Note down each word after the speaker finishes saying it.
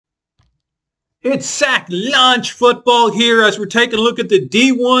It's sack lunch football here as we're taking a look at the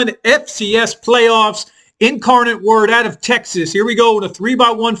D1 FCS playoffs. Incarnate Word out of Texas. Here we go in a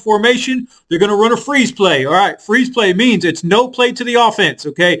 3-by-1 formation. They're going to run a freeze play. All right, freeze play means it's no play to the offense,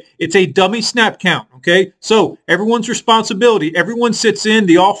 okay? It's a dummy snap count, okay? So everyone's responsibility. Everyone sits in.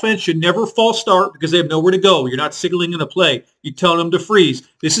 The offense should never false start because they have nowhere to go. You're not signaling in a play. You're telling them to freeze.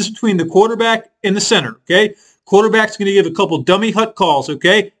 This is between the quarterback and the center, okay? Quarterback's going to give a couple dummy hut calls,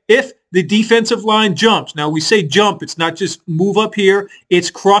 okay? If the defensive line jumps. Now, we say jump. It's not just move up here. It's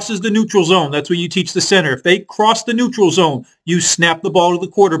crosses the neutral zone. That's what you teach the center. If they cross the neutral zone, you snap the ball to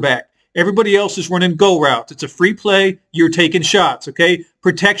the quarterback. Everybody else is running go routes. It's a free play. You're taking shots, okay?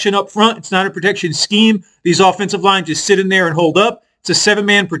 Protection up front. It's not a protection scheme. These offensive lines just sit in there and hold up. It's a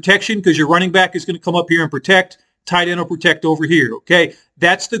 7-man protection because your running back is going to come up here and protect. Tight end will protect over here, okay?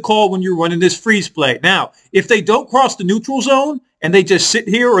 That's the call when you're running this freeze play. Now, if they don't cross the neutral zone and they just sit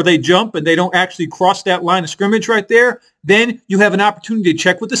here or they jump and they don't actually cross that line of scrimmage right there, then you have an opportunity to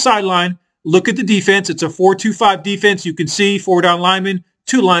check with the sideline, look at the defense. It's a 4-2-5 defense. You can see 4 down linemen,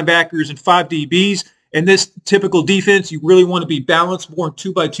 2 linebackers, and 5 DBs. And this typical defense, you really want to be balanced more in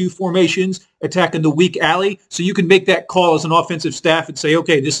 2-by-2 formations, attacking the weak alley. So you can make that call as an offensive staff and say,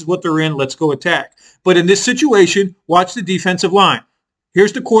 okay, this is what they're in. Let's go attack. But in this situation, watch the defensive line.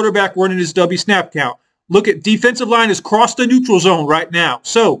 Here's the quarterback running his W snap count. Look at defensive line has crossed the neutral zone right now.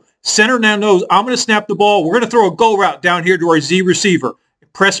 So center now knows I'm going to snap the ball. We're going to throw a go route down here to our Z receiver.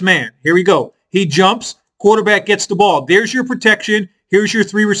 Press man. Here we go. He jumps. Quarterback gets the ball. There's your protection. Here's your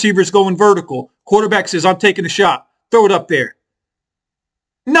 3 receivers going vertical. Quarterback says, I'm taking a shot. Throw it up there.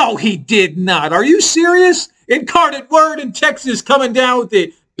 No, he did not. Are you serious? Incarnate Word in Texas coming down with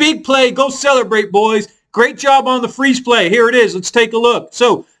it. Big play. Go celebrate, boys. Great job on the freeze play. Here it is. Let's take a look.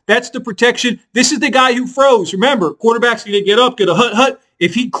 So that's the protection. This is the guy who froze. Remember, quarterback's going to get up, get a hut.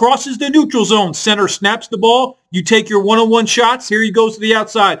 If he crosses the neutral zone, center snaps the ball. You take your one-on-one shots. Here he goes to the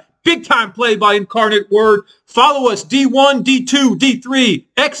outside. Big-time play by Incarnate Word. Follow us, D1, D2, D3,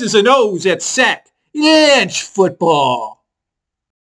 X's and O's at Sack Lunch Football.